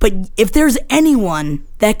 But if there's anyone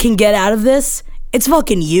that can get out of this, it's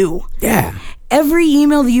fucking you. Yeah. Every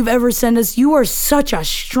email that you've ever sent us, you are such a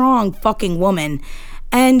strong fucking woman.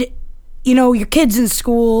 And, you know, your kid's in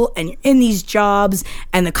school and you're in these jobs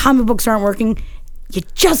and the comic books aren't working. You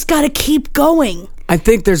just got to keep going. I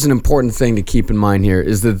think there's an important thing to keep in mind here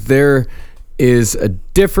is that there is a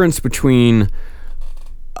difference between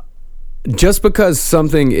just because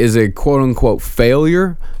something is a quote-unquote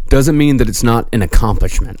failure doesn't mean that it's not an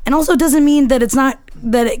accomplishment. And also doesn't mean that it's not,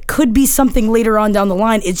 that it could be something later on down the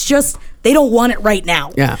line. It's just they don't want it right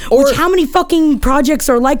now. Yeah. Which, how many fucking projects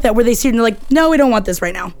are like that where they see it and they're like, no, we don't want this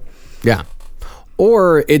right now. Yeah.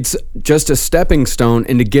 Or it's just a stepping stone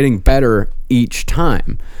into getting better each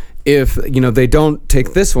time. If, you know, they don't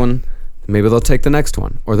take this one, maybe they'll take the next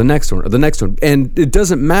one or the next one or the next one. And it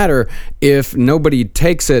doesn't matter if nobody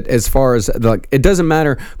takes it as far as, like, it doesn't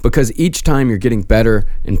matter because each time you're getting better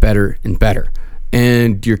and better and better.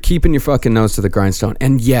 And you're keeping your fucking nose to the grindstone.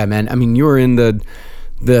 And yeah, man, I mean, you're in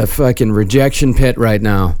the fucking rejection pit right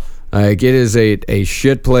now. Like, it is a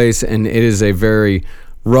shit place and it is a very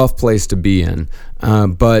rough place to be in.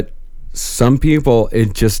 But some people,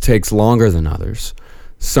 it just takes longer than others.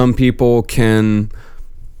 Some people can...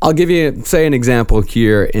 I'll give you, say, an example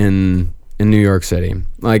here in New York City.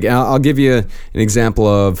 Like, I'll give you an example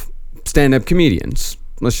of stand-up comedians.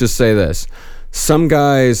 Let's just say this. Some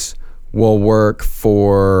guys will work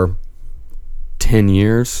for 10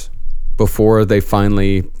 years before they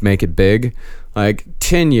finally make it big. Like,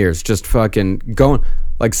 10 years just fucking going.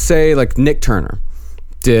 Like, say, like Nick Turner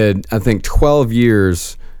did, I think, 12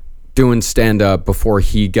 years doing stand-up before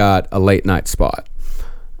he got a late-night spot.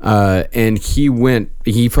 And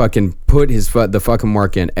he fucking put the fucking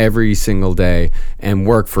work in every single day and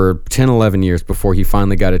worked for 10, 11 years before he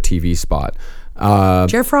finally got a TV spot.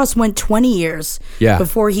 Jeff Ross went 20 years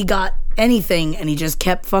before he got anything, and he just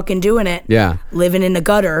kept fucking doing it. Yeah. Living in the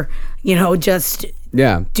gutter, you know, just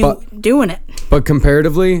doing it. But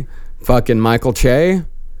comparatively, fucking Michael Che,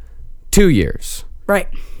 2 years. Right.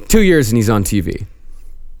 2 years and he's on TV.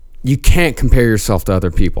 You can't compare yourself to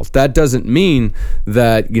other people. That doesn't mean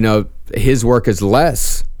that, you know, his work is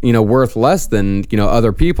less, you know, worth less than, you know,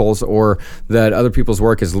 other people's, or that other people's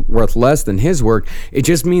work is worth less than his work. It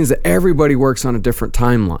just means that everybody works on a different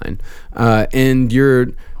timeline.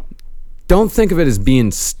 And don't think of it as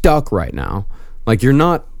being stuck right now. Like, you're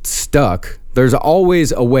not stuck. There's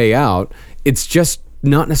always a way out. it's just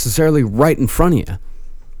not necessarily right in front of you.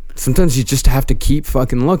 Sometimes you just have to keep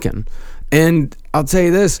fucking looking. And I'll tell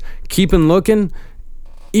you this, keeping looking,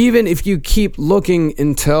 even if you keep looking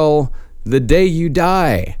until the day you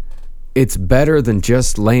die, it's better than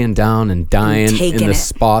just laying down and dying in the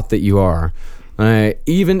spot that you are.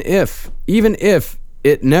 Even if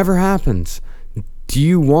it never happens, do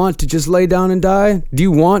you want to just lay down and die? Do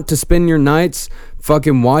you want to spend your nights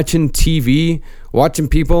fucking watching TV, watching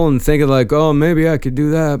people and thinking like, oh, maybe I could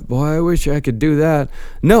do that. Boy, I wish I could do that.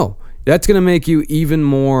 No, that's going to make you even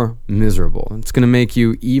more miserable. It's going to make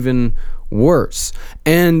you even worse.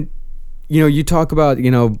 And, you talk about,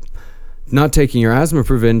 not taking your asthma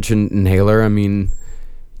prevention inhaler. I mean,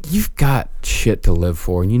 you've got shit to live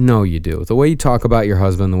for, and you do. The way you talk about your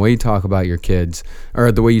husband, the way you talk about your kids,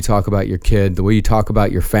 or the way you talk about your kid, the way you talk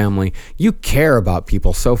about your family, you care about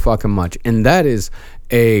people so fucking much. And that is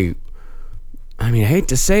I hate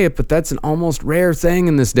to say it, but that's an almost rare thing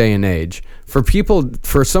in this day and age. For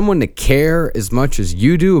someone to care as much as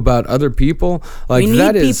you do about other people, like we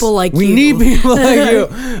that need is, people like we you. need people like you.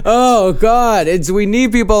 Oh God, we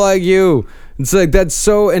need people like you. It's like that's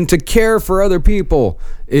so, and to care for other people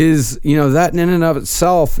is, that in and of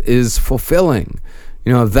itself is fulfilling.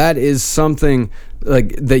 That is something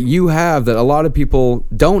like that you have that a lot of people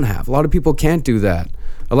don't have. A lot of people can't do that.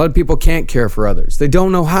 A lot of people can't care for others. They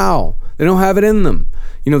don't know how. They don't have it in them.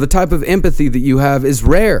 The type of empathy that you have is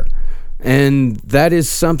rare. And that is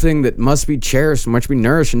something that must be cherished, must be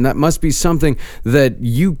nourished, and that must be something that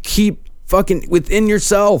you keep fucking within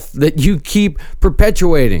yourself, that you keep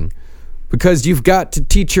perpetuating. Because you've got to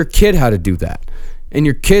teach your kid how to do that. And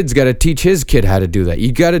your kid's got to teach his kid how to do that.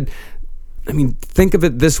 You got to, think of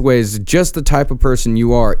it this way, as just the type of person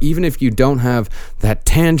you are, even if you don't have that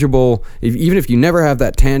tangible, even if you never have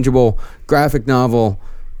that tangible graphic novel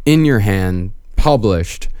in your hand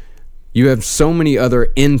published, you have so many other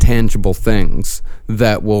intangible things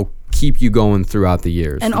that will keep you going throughout the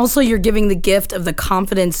years. And also you're giving the gift of the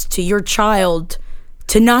confidence to your child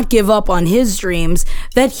to not give up on his dreams,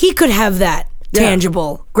 that he could have that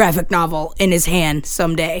tangible graphic novel in his hand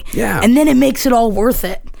someday. Yeah. And then it makes it all worth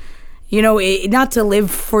it. Not to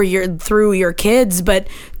live through your kids, but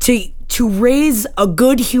to raise a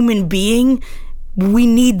good human being, we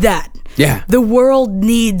need that. Yeah. The world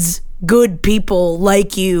needs good people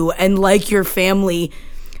like you and like your family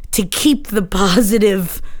to keep the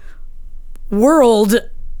positive world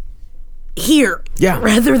here,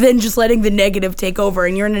 rather than just letting the negative take over.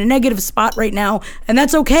 And you're in a negative spot right now, and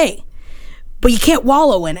that's okay, but you can't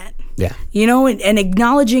wallow in it. And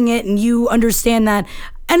acknowledging it, and you understand that.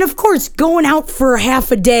 And of course, going out for half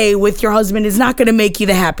a day with your husband is not going to make you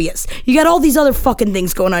the happiest. You got all these other fucking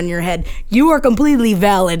things going on in your head. You are completely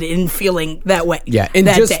valid in feeling that way.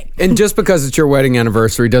 And just because it's your wedding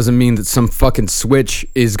anniversary doesn't mean that some fucking switch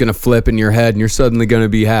is going to flip in your head and you're suddenly going to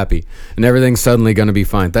be happy and everything's suddenly going to be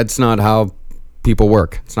fine. That's not how people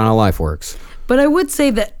work. It's not how life works. But I would say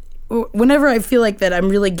that whenever I feel like that, I'm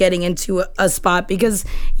really getting into a spot, because,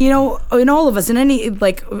 in all of us, in any,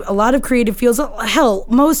 like, a lot of creative fields, hell,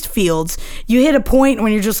 most fields, you hit a point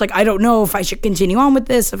when you're just like, I don't know if I should continue on with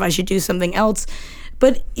this, if I should do something else.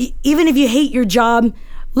 But even if you hate your job,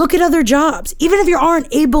 look at other jobs. Even if you aren't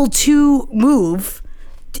able to move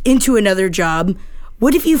into another job,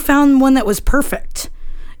 what if you found one that was perfect?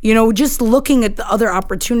 Just looking at the other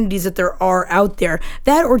opportunities that there are out there.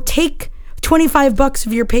 That, or take $25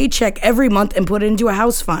 of your paycheck every month and put it into a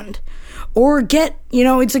house fund, or get,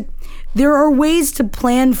 it's like, there are ways to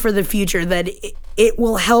plan for the future that it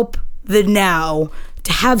will help the now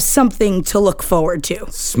to have something to look forward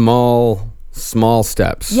to. Small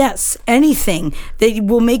steps. Yes, anything that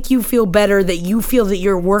will make you feel better, that you feel that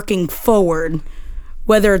you're working forward,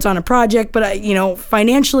 whether it's on a project, but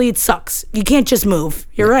financially it sucks. You can't just move.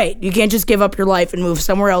 You're right. You can't just give up your life and move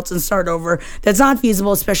somewhere else and start over. That's not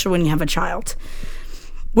feasible, especially when you have a child.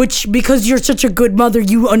 Which, because you're such a good mother,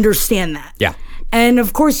 you understand that. Yeah. And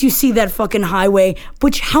of course you see that fucking highway,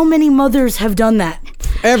 which how many mothers have done that?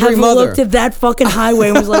 Every mother looked at that fucking highway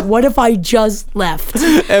and was like, what if I just left?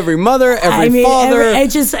 Every mother, every father.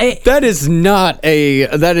 That is not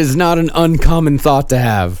an uncommon thought to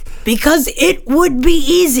have. Because it would be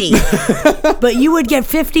easy. But you would get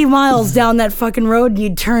 50 miles down that fucking road and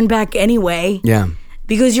you'd turn back anyway. Yeah.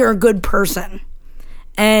 Because you're a good person.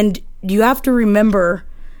 And you have to remember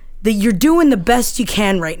that you're doing the best you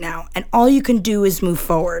can right now, and all you can do is move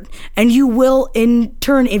forward. And you will, in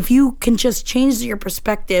turn, if you can just change your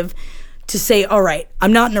perspective to say, all right,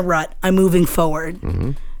 I'm not in a rut, I'm moving forward,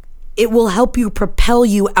 it will help you propel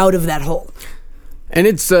you out of that hole. And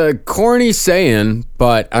it's a corny saying,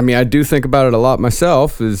 but I mean, I do think about it a lot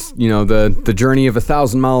myself. Is the journey of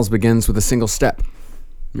 1,000 miles begins with a single step.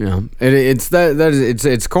 It's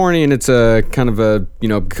corny, and it's a kind of a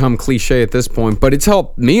become cliche at this point, but it's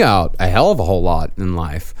helped me out a hell of a whole lot in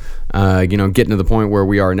life. Getting to the point where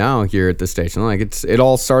we are now here at this station. Like it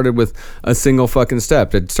all started with a single fucking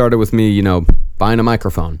step. It started with me, buying a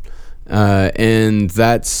microphone, and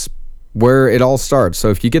that's where it all starts. So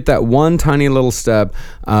if you get that one tiny little step,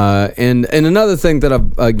 and another thing that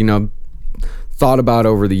I've thought about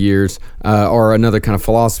over the years, or another kind of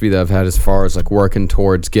philosophy that I've had as far as like working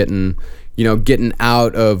towards getting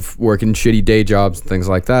out of working shitty day jobs and things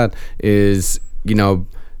like that, is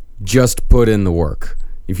just put in the work.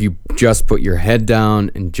 If you just put your head down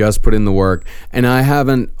and just put in the work. And I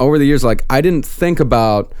haven't, over the years, like I didn't think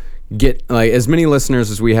about as many listeners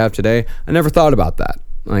as we have today. I never thought about that.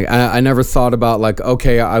 Like I never thought about like,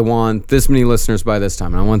 okay, I want this many listeners by this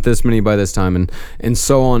time, and I want this many by this time, and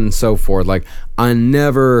so on and so forth. Like I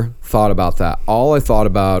never thought about that. All I thought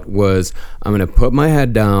about was I'm gonna put my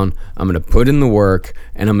head down, I'm gonna put in the work,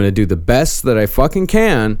 and I'm gonna do the best that I fucking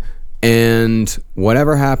can, and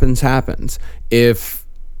whatever happens, happens. If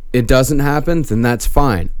it doesn't happen, then that's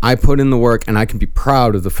fine. I put in the work, and I can be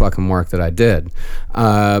proud of the fucking work that I did.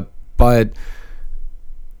 But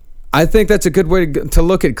I think that's a good way to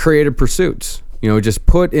look at creative pursuits. Just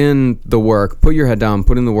put in the work, put your head down,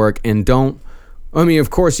 put in the work, and of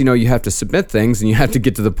course, you have to submit things, and you have to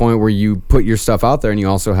get to the point where you put your stuff out there, and you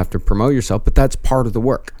also have to promote yourself, but that's part of the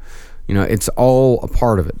work. It's all a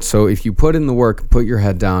part of it. So if you put in the work, put your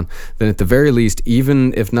head down, then at the very least,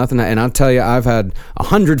 even if nothing, and I'll tell you, I've had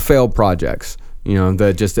 100 failed projects,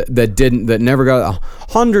 that never got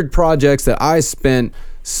 100 projects that I spent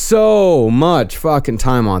so much fucking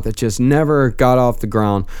time on that just never got off the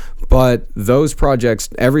ground. But those projects,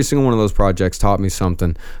 every single one of those projects taught me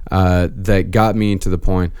something that got me to the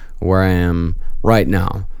point where I am right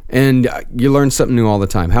now. And you learn something new all the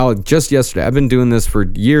time. How just yesterday, I've been doing this for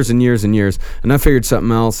years and years and years, and I figured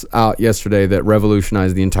something else out yesterday that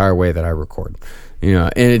revolutionized the entire way that I record.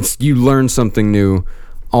 And you learn something new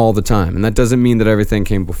all the time. And that doesn't mean that everything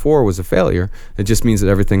came before was a failure. It just means that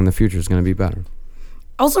everything in the future is going to be better.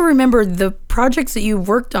 Also remember the projects that you've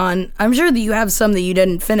worked on. I'm sure that you have some that you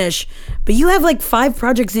didn't finish, but you have like 5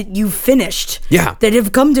 projects that you finished. Yeah. That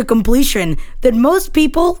have come to completion that most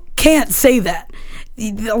people can't say that.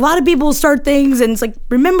 A lot of people start things, and it's like,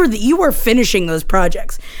 remember that you are finishing those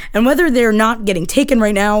projects. And whether they're not getting taken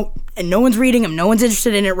right now and no one's reading them, no one's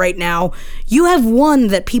interested in it right now, you have one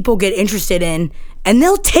that people get interested in, and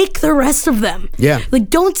they'll take the rest of them. Yeah. Like,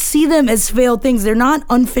 don't see them as failed things. They're not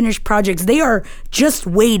unfinished projects. They are just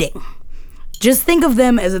waiting. Just think of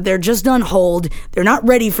them as if they're just on hold. They're not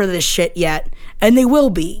ready for this shit yet, and they will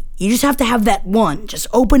be. You just have to have that one. Just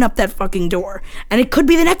open up that fucking door. And it could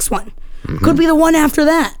be the next one. Mm-hmm. Could be the one after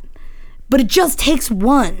that. But it just takes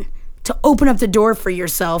one to open up the door for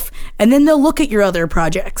yourself, and then they'll look at your other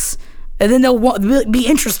projects, and then they'll be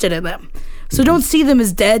interested in them. So don't see them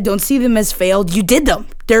as dead. Don't see them as failed. You did them.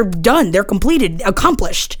 They're done. They're completed,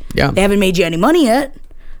 accomplished. Yeah. They haven't made you any money yet,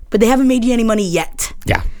 but they haven't made you any money yet.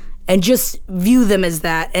 Yeah. And just view them as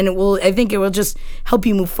that, and I think it will just help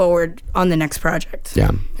you move forward on the next project.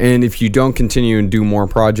 Yeah. And if you don't continue and do more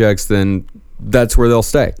projects, then that's where they'll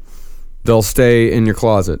stay. They'll stay in your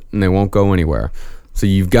closet, and they won't go anywhere. So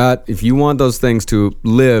if you want those things to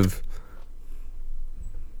live,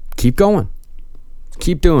 keep going.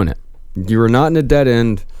 Keep doing it. You're not in a dead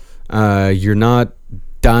end. You're not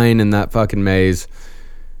dying in that fucking maze.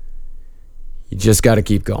 You just got to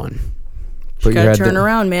keep going. You got to turn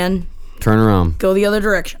around, man. Turn around. Go the other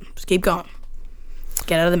direction. Just keep going.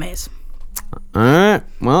 Get out of the maze. All right.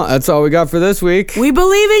 Well, that's all we got for this week. We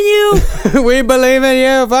believe in you. We believe in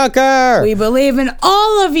you, fucker. We believe in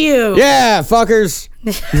all of you. Yeah, fuckers.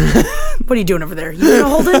 What are you doing over there? You been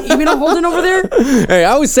holding? You been holding over there? Hey,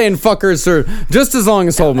 I was saying fuckers for just as long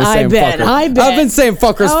as Holden was saying fuckers. I bet. I've been saying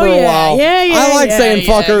fuckers for a while. Yeah, I like saying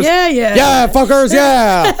fuckers. Yeah, fuckers,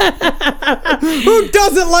 yeah. Who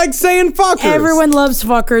doesn't like saying fuckers? Everyone loves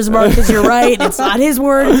fuckers, Marcus. You're right. It's not his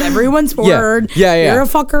word. It's everyone's word. Yeah. You're a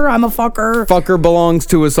fucker. I'm a fucker. Fucker belongs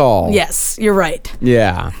to us all. Yes, you're right.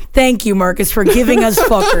 Yeah. Thank you, Marcus, for giving us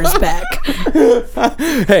fuckers back.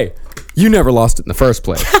 Hey, you never lost it in the first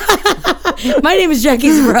place. My name is Jackie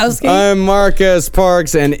Zabrowski. I'm Marcus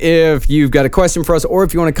Parks, and if you've got a question for us, or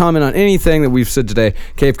if you want to comment on anything that we've said today,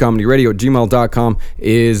 cavecomedyradio@gmail.com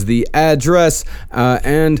is the address,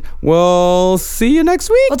 and we'll see you next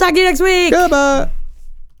week. We'll talk to you next week. Goodbye.